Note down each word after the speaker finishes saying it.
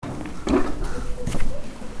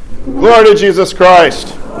Glory to Jesus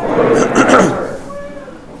Christ.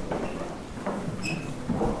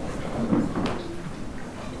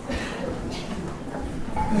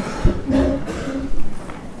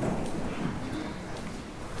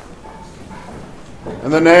 In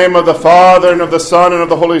the name of the Father, and of the Son, and of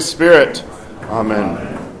the Holy Spirit. Amen.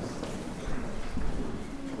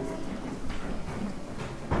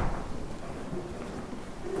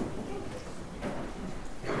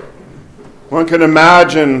 One can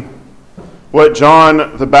imagine what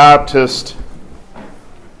John the Baptist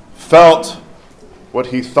felt, what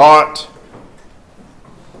he thought,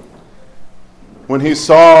 when he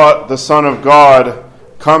saw the Son of God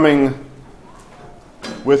coming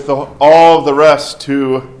with all of the rest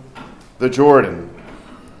to the Jordan,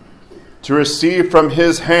 to receive from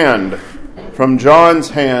his hand, from John's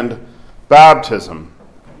hand, baptism.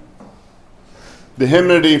 The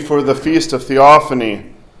hymnody for the Feast of Theophany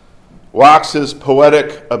waxes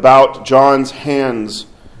poetic about John's hands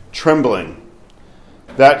trembling,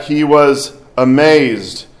 that he was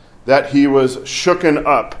amazed, that he was shooken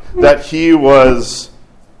up, that he was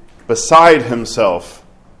beside himself.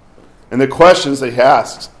 And the questions that he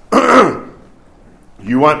asks,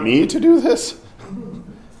 you want me to do this?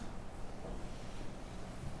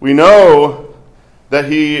 We know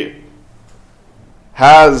that he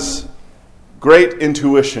has great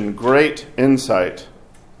intuition, great insight,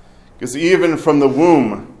 because even from the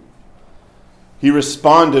womb, he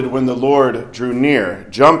responded when the Lord drew near,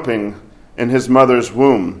 jumping in his mother's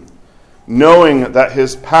womb, knowing that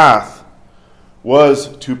his path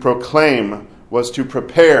was to proclaim, was to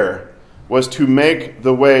prepare, was to make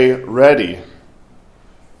the way ready.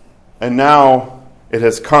 And now it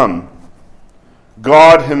has come.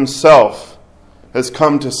 God himself has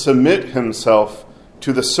come to submit himself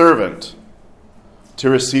to the servant to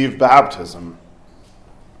receive baptism.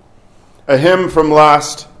 A hymn from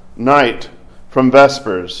last night, from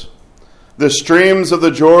Vespers. The streams of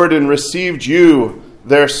the Jordan received you,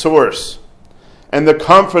 their source, and the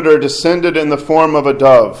Comforter descended in the form of a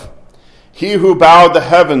dove. He who bowed the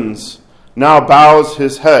heavens now bows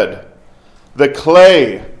his head. The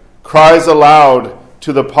clay cries aloud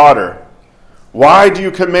to the potter, why do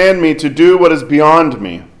you command me to do what is beyond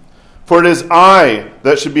me? For it is I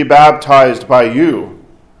that should be baptized by you.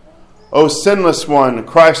 O sinless one,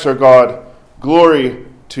 Christ our God, glory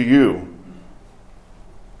to you.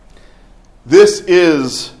 This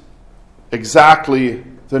is exactly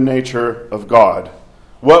the nature of God.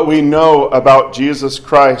 What we know about Jesus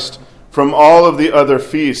Christ from all of the other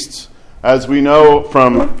feasts, as we know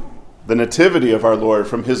from the nativity of our Lord,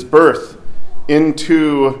 from his birth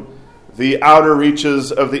into the outer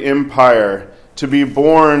reaches of the empire, to be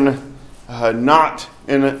born not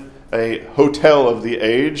in a hotel of the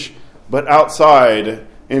age, but outside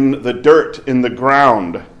in the dirt, in the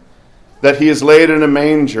ground, that he is laid in a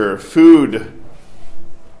manger, food,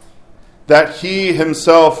 that he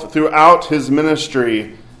himself throughout his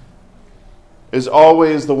ministry is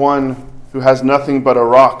always the one who has nothing but a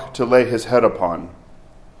rock to lay his head upon.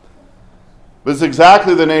 But it's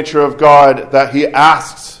exactly the nature of God that he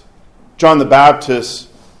asks John the Baptist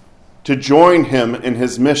to join him in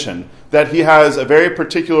his mission, that he has a very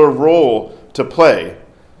particular role to play.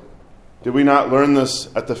 Did we not learn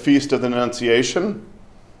this at the Feast of the Annunciation?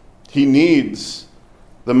 He needs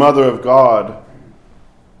the Mother of God,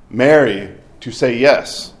 Mary, to say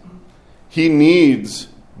yes. He needs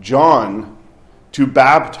John to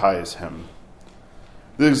baptize him.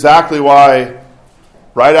 This is exactly why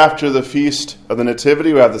right after the Feast of the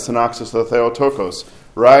Nativity, we have the Synaxis of the Theotokos.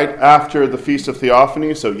 Right after the Feast of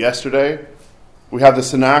Theophany, so yesterday, we have the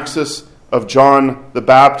Synaxis of John the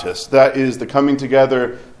Baptist. That is the coming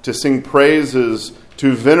together to sing praises,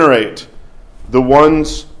 to venerate the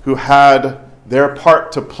ones who had their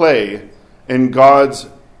part to play in God's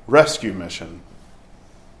rescue mission.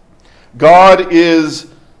 God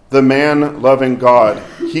is the man-loving God.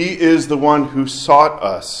 He is the one who sought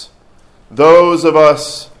us. Those of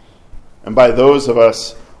us, and by those of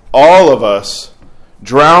us, all of us,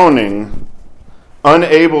 drowning,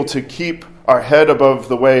 unable to keep our head above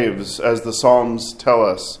the waves, as the Psalms tell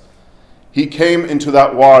us. He came into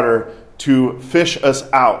that water to fish us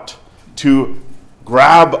out, to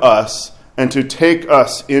grab us, and to take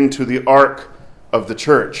us into the ark of the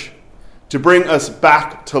church, to bring us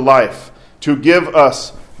back to life, to give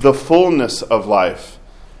us the fullness of life.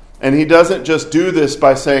 And he doesn't just do this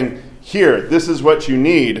by saying, here, this is what you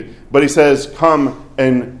need, but he says, come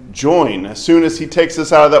and join. As soon as he takes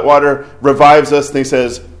us out of that water, revives us, and he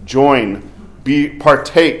says, join,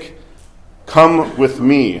 partake, come with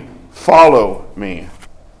me, follow me.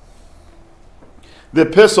 The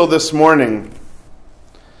epistle this morning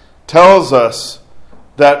tells us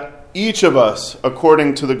that each of us,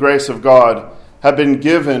 according to the grace of God, have been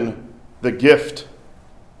given the gift,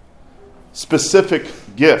 specific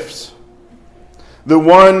gifts. The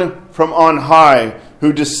one from on high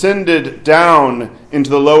who descended down into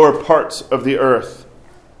the lower parts of the earth.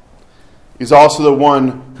 He's also the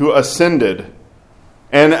one who ascended,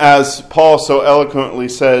 and as Paul so eloquently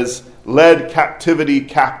says, led captivity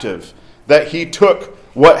captive. That he took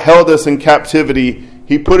what held us in captivity,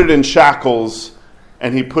 he put it in shackles,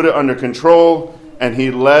 and he put it under control, and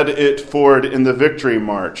he led it forward in the victory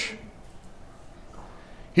march.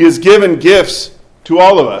 He has given gifts to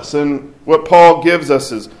all of us, and what Paul gives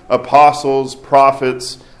us is apostles,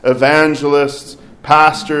 prophets, evangelists,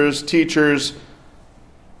 pastors, teachers.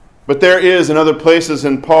 But there is in other places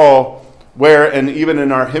in Paul where, and even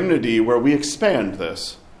in our hymnody, where we expand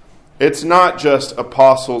this. It's not just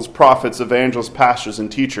apostles, prophets, evangelists, pastors,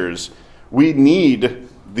 and teachers. We need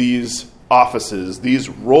these offices, these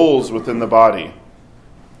roles within the body.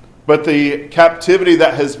 But the captivity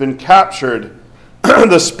that has been captured,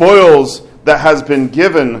 the spoils that has been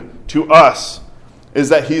given to us, is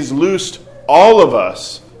that he's loosed all of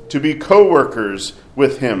us to be co-workers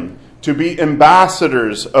with him, to be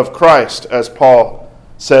ambassadors of Christ, as Paul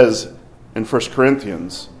says in 1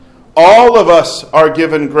 Corinthians. All of us are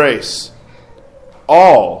given grace.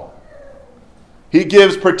 All. He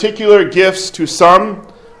gives particular gifts to some.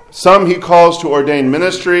 Some he calls to ordain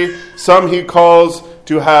ministry. Some he calls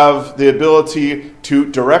to have the ability to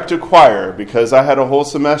direct a choir, because I had a whole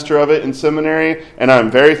semester of it in seminary, and I'm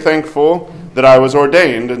very thankful that I was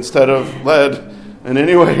ordained instead of led in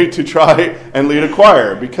any way to try and lead a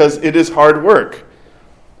choir, because it is hard work.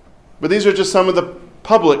 But these are just some of the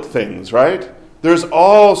public things, right? There's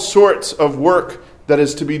all sorts of work that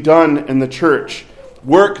is to be done in the church.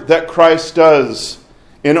 Work that Christ does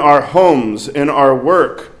in our homes, in our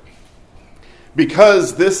work.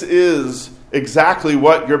 Because this is exactly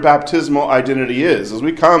what your baptismal identity is. As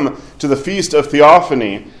we come to the Feast of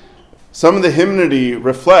Theophany, some of the hymnody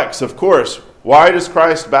reflects, of course, why does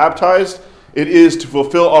Christ baptize? It is to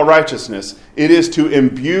fulfill all righteousness. It is to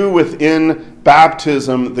imbue within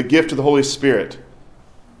baptism the gift of the Holy Spirit.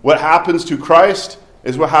 What happens to Christ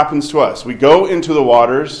is what happens to us. We go into the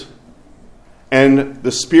waters, and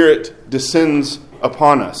the Spirit descends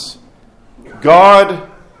upon us. God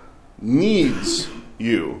needs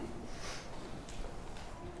you.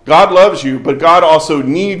 God loves you, but God also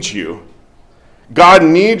needs you. God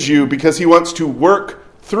needs you because he wants to work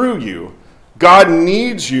through you. God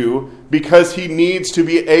needs you because he needs to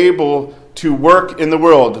be able to work in the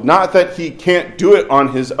world. Not that he can't do it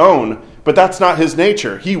on his own, but that's not his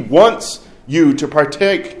nature. He wants you to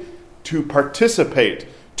partake, to participate,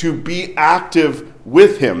 to be active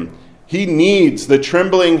with him. He needs the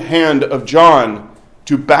trembling hand of John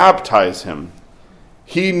to baptize him.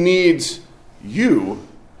 He needs you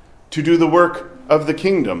to do the work of the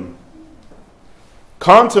kingdom.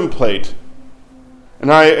 Contemplate,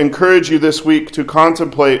 and I encourage you this week to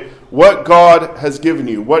contemplate what God has given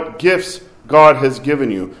you, what gifts God has given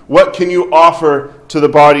you. What can you offer to the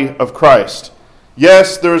body of Christ?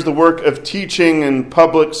 Yes, there's the work of teaching and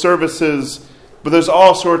public services, but there's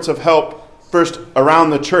all sorts of help first around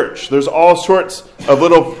the church. There's all sorts of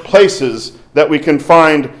little places that we can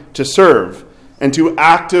find to serve and to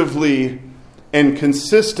actively and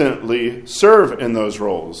consistently serve in those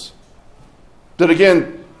roles. But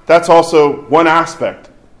again, that's also one aspect.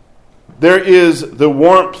 There is the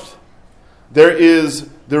warmth. There is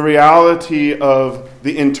the reality of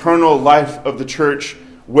the internal life of the church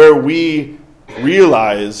where we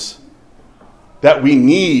realize that we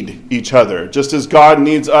need each other. Just as God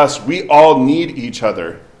needs us, we all need each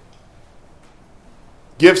other.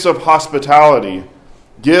 Gifts of hospitality,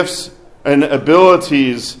 gifts and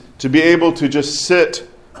abilities to be able to just sit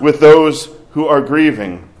with those who are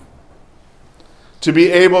grieving. To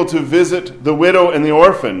be able to visit the widow and the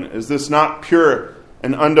orphan. Is this not pure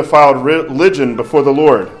and undefiled religion before the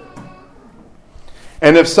Lord?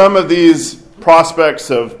 And if some of these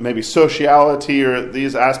prospects of maybe sociality or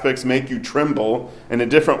these aspects make you tremble in a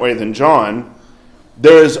different way than John,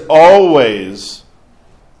 there is always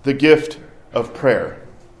the gift of prayer.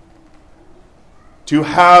 To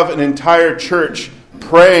have an entire church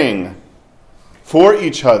praying for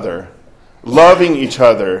each other, loving each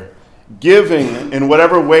other, giving in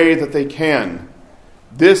whatever way that they can.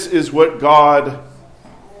 This is what God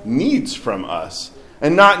needs from us.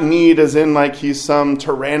 And not need as in like he's some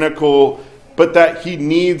tyrannical, but that he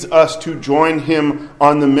needs us to join him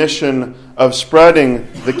on the mission of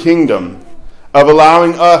spreading the kingdom, of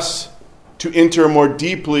allowing us to enter more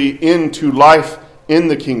deeply into life in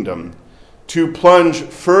the kingdom, to plunge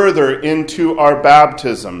further into our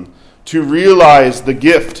baptism, to realize the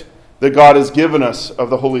gift that God has given us of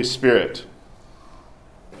the Holy Spirit.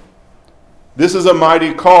 This is a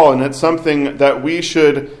mighty call, and it's something that we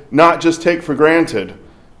should not just take for granted,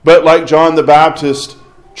 but like John the Baptist,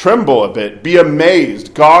 tremble a bit, be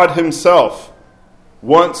amazed. God himself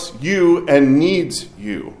wants you and needs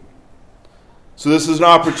you. So this is an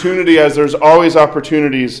opportunity, as there's always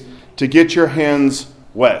opportunities, to get your hands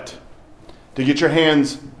wet, to get your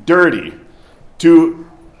hands dirty, to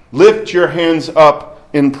lift your hands up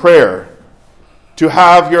in prayer, to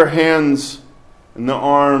have your hands and the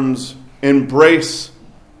arms embrace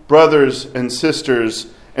brothers and sisters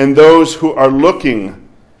and those who are looking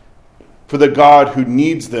for the God who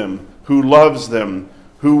needs them, who loves them,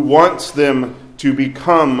 who wants them to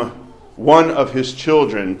become one of his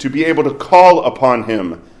children, to be able to call upon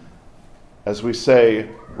him, as we say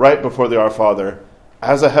right before the Our Father,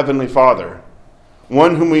 as a heavenly Father,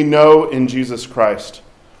 one whom we know in Jesus Christ,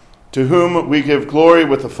 to whom we give glory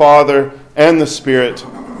with the Father and the Spirit,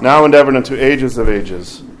 now and ever and unto ages of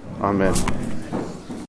ages. Amen.